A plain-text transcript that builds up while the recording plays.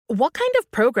What kind of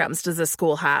programs does this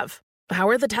school have? How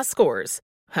are the test scores?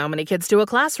 How many kids do a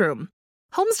classroom?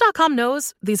 Homes.com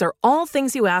knows these are all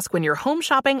things you ask when you're home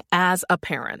shopping as a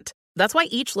parent. That's why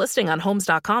each listing on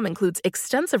Homes.com includes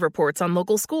extensive reports on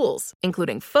local schools,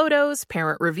 including photos,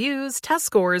 parent reviews, test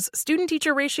scores,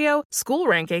 student-teacher ratio, school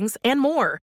rankings, and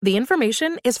more. The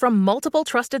information is from multiple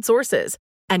trusted sources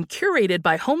and curated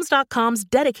by Homes.com's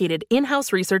dedicated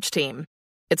in-house research team.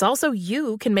 It's also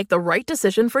you can make the right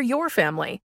decision for your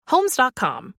family.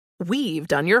 Homes.com. We've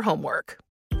done your homework.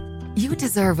 You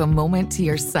deserve a moment to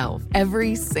yourself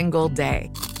every single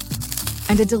day.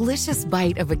 And a delicious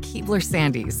bite of a Keebler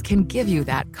Sandies can give you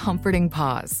that comforting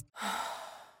pause.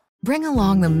 Bring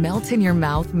along the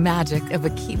melt-in-your-mouth magic of a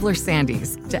Keebler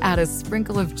Sandies to add a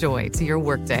sprinkle of joy to your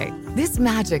workday. This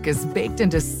magic is baked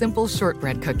into simple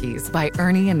shortbread cookies by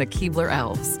Ernie and the Keebler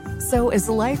Elves. So as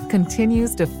life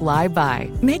continues to fly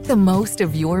by, make the most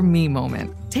of your me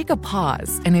moment. Take a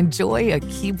pause and enjoy a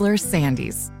Keebler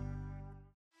Sandies.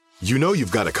 You know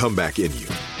you've got a comeback in you.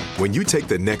 When you take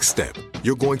the next step,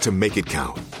 you're going to make it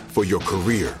count for your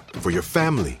career, for your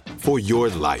family, for your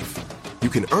life. You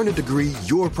can earn a degree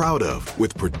you're proud of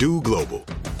with Purdue Global.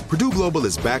 Purdue Global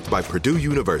is backed by Purdue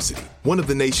University, one of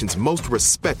the nation's most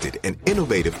respected and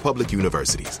innovative public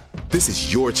universities. This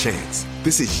is your chance.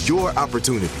 This is your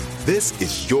opportunity. This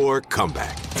is your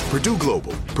comeback. Purdue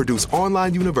Global, Purdue's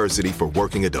online university for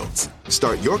working adults.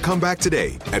 Start your comeback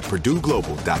today at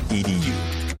purdueglobal.edu.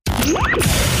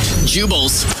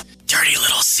 Jubal's dirty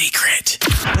little secret.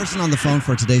 The person on the phone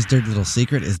for today's dirty little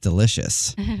secret is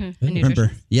delicious.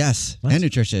 Remember? Yes, what? And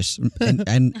nutritious.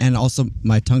 and also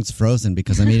my tongue's frozen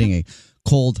because I'm eating a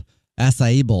cold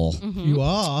acai bowl. Mm-hmm. You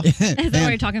are? Is that why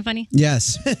you're talking funny?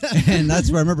 Yes. And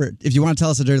that's where, remember, if you want to tell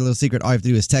us a dirty little secret, all you have to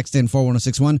do is text in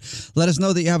 41061. Let us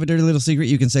know that you have a dirty little secret.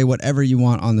 You can say whatever you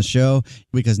want on the show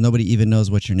because nobody even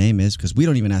knows what your name is because we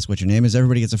don't even ask what your name is.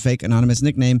 Everybody gets a fake anonymous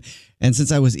nickname. And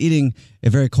since I was eating a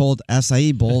very cold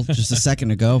acai bowl just a second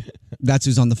ago, that's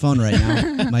who's on the phone right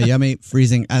now. My yummy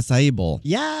freezing acai bowl.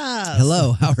 Yes.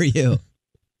 Hello. How are you?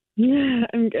 Yeah,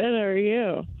 I'm good. How are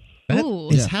you? That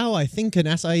is how I think an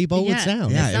acai bowl would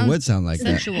sound. Yeah, it would sound like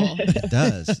sensual. That. It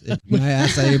does. My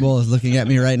acai bowl is looking at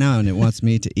me right now, and it wants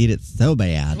me to eat it so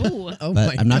bad. Ooh. Oh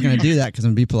but I'm not going to do that because I'm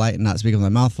going to be polite and not speak with my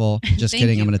mouth full. Just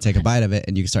kidding. you. I'm going to take a bite of it,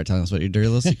 and you can start telling us what your dirty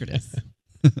little secret is.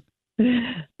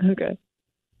 Okay.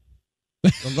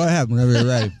 Well, go ahead whenever you're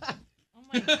ready.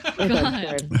 Oh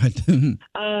my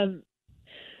God.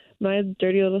 My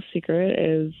dirty little secret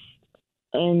is,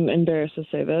 I'm embarrassed to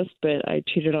say this, but I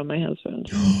cheated on my husband.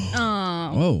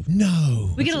 Oh. Oh.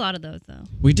 No. We get a lot of those, though.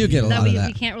 We do get a lot of that.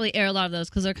 We can't really air a lot of those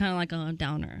because they're kind of like a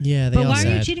downer. Yeah, they But are why are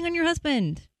you sad. cheating on your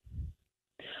husband?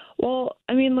 Well,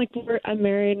 I mean, like, I'm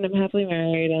married and I'm happily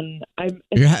married, and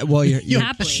You're Happily.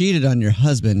 cheated on your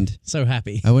husband. So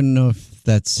happy. I wouldn't know if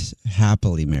that's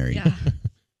happily married. Yeah.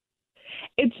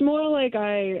 it's more like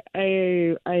I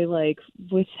like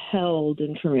withheld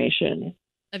information.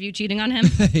 Of you cheating on him?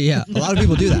 Yeah, a lot of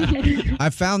people do that.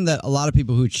 I've found that a lot of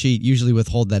people who cheat usually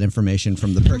withhold that information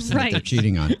from the person that they're Right.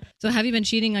 cheating on. So have you been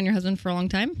cheating on your husband for a long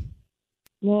time?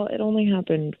 Well, it only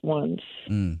happened once.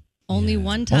 Only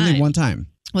one time? Only one time.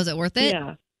 Was it worth it?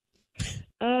 Yeah.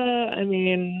 I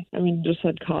mean, just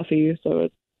had coffee, so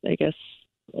I guess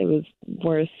it was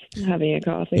worth having a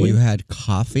coffee. You had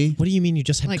coffee? What do you mean you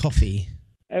just had coffee?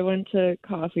 I went to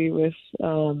coffee with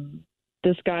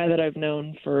this guy that I've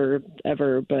known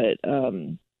forever, but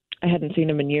I hadn't seen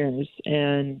him in years,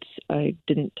 and I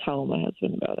didn't tell my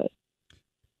husband about it.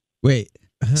 Wait.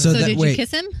 So did you kiss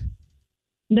him?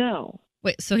 No.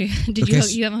 Wait, so you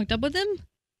haven't hooked up with him?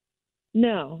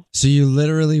 No. So you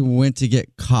literally went to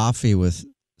get coffee with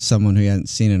someone who you hadn't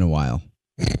seen in a while?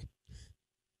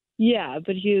 Yeah,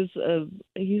 but he's a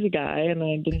guy, and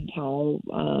I didn't tell.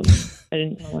 I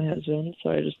didn't tell my husband,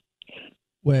 so I just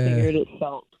figured it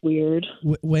felt weird.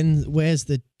 Where's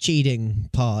the cheating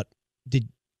part?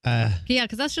 Yeah,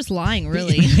 because that's just lying,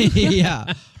 really.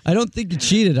 Yeah. I don't think you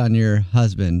cheated on your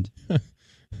husband.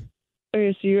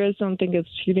 Okay, so you guys don't think it's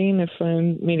cheating if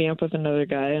I'm meeting up with another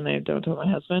guy and I don't tell my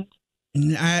husband?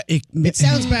 It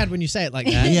sounds bad when you say it like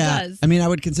that. Yeah. I mean, I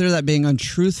would consider that being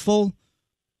untruthful,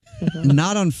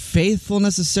 not unfaithful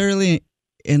necessarily,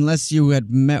 unless you had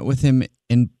met with him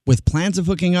with plans of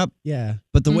hooking up. Yeah.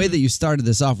 But the way that you started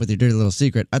this off with your dirty little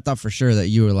secret, I thought for sure that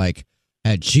you were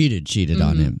had cheated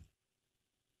on him.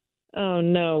 Oh,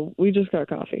 no. We just got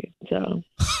coffee, so.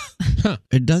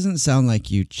 It doesn't sound like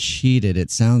you cheated.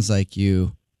 It sounds like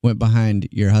you went behind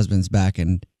your husband's back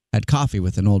and had coffee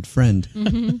with an old friend,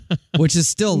 which is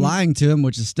still lying to him,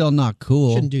 which is still not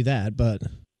cool. Shouldn't do that, but.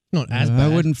 Not as bad. I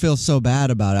wouldn't feel so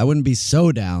bad about it. I wouldn't be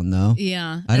so down, though.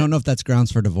 Yeah. I don't know if that's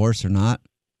grounds for divorce or not.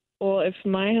 Well, if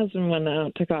my husband went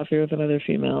out to coffee with another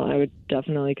female, I would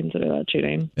definitely consider that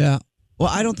cheating. Yeah. Well,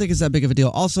 I don't think it's that big of a deal.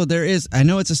 Also, I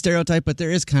know it's a stereotype, but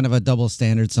there is kind of a double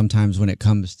standard sometimes when it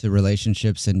comes to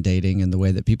relationships and dating and the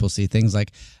way that people see things.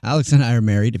 Like Alex and I are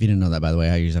married. If you didn't know that, by the way,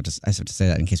 I have to say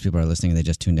that in case people are listening and they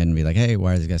just tuned in and be like, hey,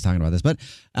 why are these guys talking about this? But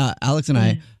Alex and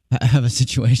I have a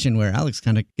situation where Alex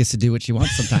kind of gets to do what she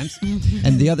wants sometimes.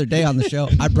 And the other day on the show,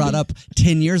 I brought up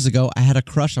 10 years ago, I had a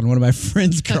crush on one of my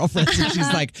friend's girlfriends. And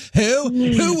she's like, who?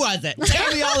 Who was it?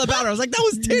 Tell me all about her. I was like, that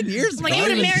was 10 years ago. Like, you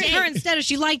would have married her instead if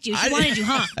she liked you. She wanted you,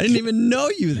 huh? I didn't even know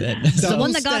you then. The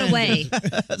one that got away.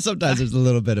 Sometimes there's a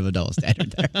little bit of a double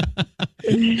standard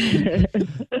there.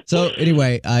 So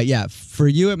anyway, for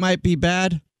you it might be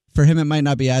bad. For him, it might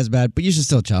not be as bad, but you should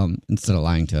still tell him instead of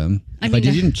lying to him. But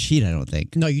you didn't cheat, I don't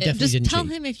think. No, you definitely didn't cheat. Just tell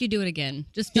him if you do it again.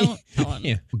 Just don't tell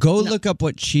him. Go look up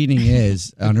what cheating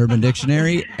is on Urban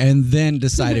Dictionary and then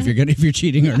decide if you're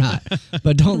cheating or not.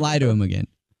 But don't lie to him again.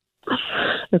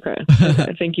 Okay.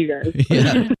 Thank you, guys.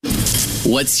 Yeah.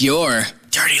 What's your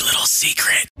dirty little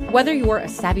secret? Whether you're a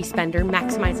savvy spender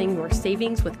maximizing your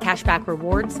savings with cashback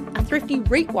rewards, a thrifty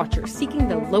rate watcher seeking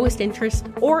the lowest interest,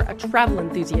 or a travel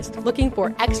enthusiast looking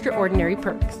for extraordinary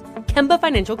perks, Kemba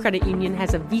Financial Credit Union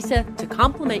has a visa to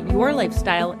complement your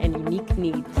lifestyle and unique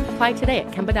needs. Apply today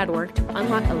at Kemba.org to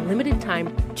unlock a limited-time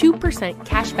 2%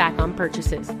 cash back on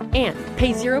purchases and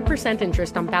pay 0%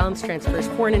 interest on balance transfers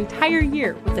for an entire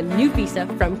year with a new visa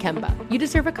from Kemba. You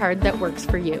deserve a card that works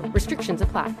for you. Restrictions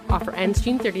apply. Offer ends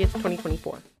June 30th,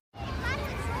 2024.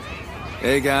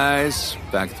 Hey, guys.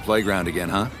 Back at the playground again,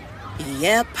 huh?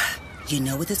 Yep. You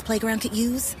know what this playground could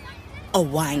use? A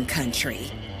wine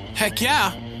country. Heck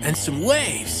yeah. And some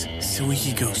waves so we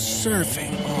could go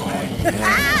surfing. Oh,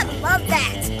 yeah. Love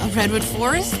that. A redwood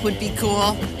forest would be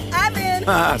cool. I'm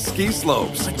in. Ski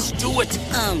slopes. Let's do it.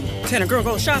 Can a girl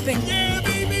go shopping? Yeah,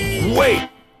 baby. Wait.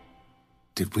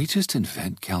 Did we just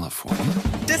invent California?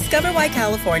 Discover why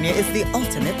California is the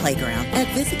ultimate playground at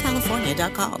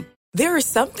visitcalifornia.com. There are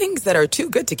some things that are too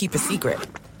good to keep a secret.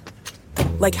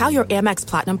 Like how your Amex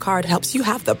Platinum card helps you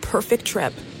have the perfect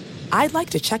trip. I'd like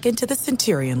to check into the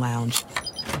Centurion Lounge.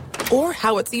 Or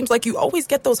how it seems like you always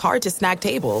get those hard-to-snag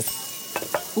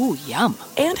tables. Ooh, yum.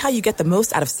 And how you get the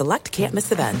most out of select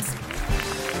can't-miss events.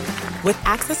 With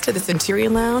access to the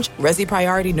Centurion Lounge, Resi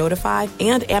Priority Notify,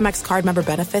 and Amex card member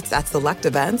benefits at select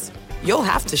events, you'll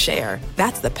have to share.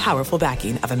 That's the powerful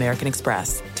backing of American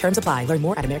Express. Terms apply. Learn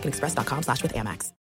more at americanexpress.com/withAmex.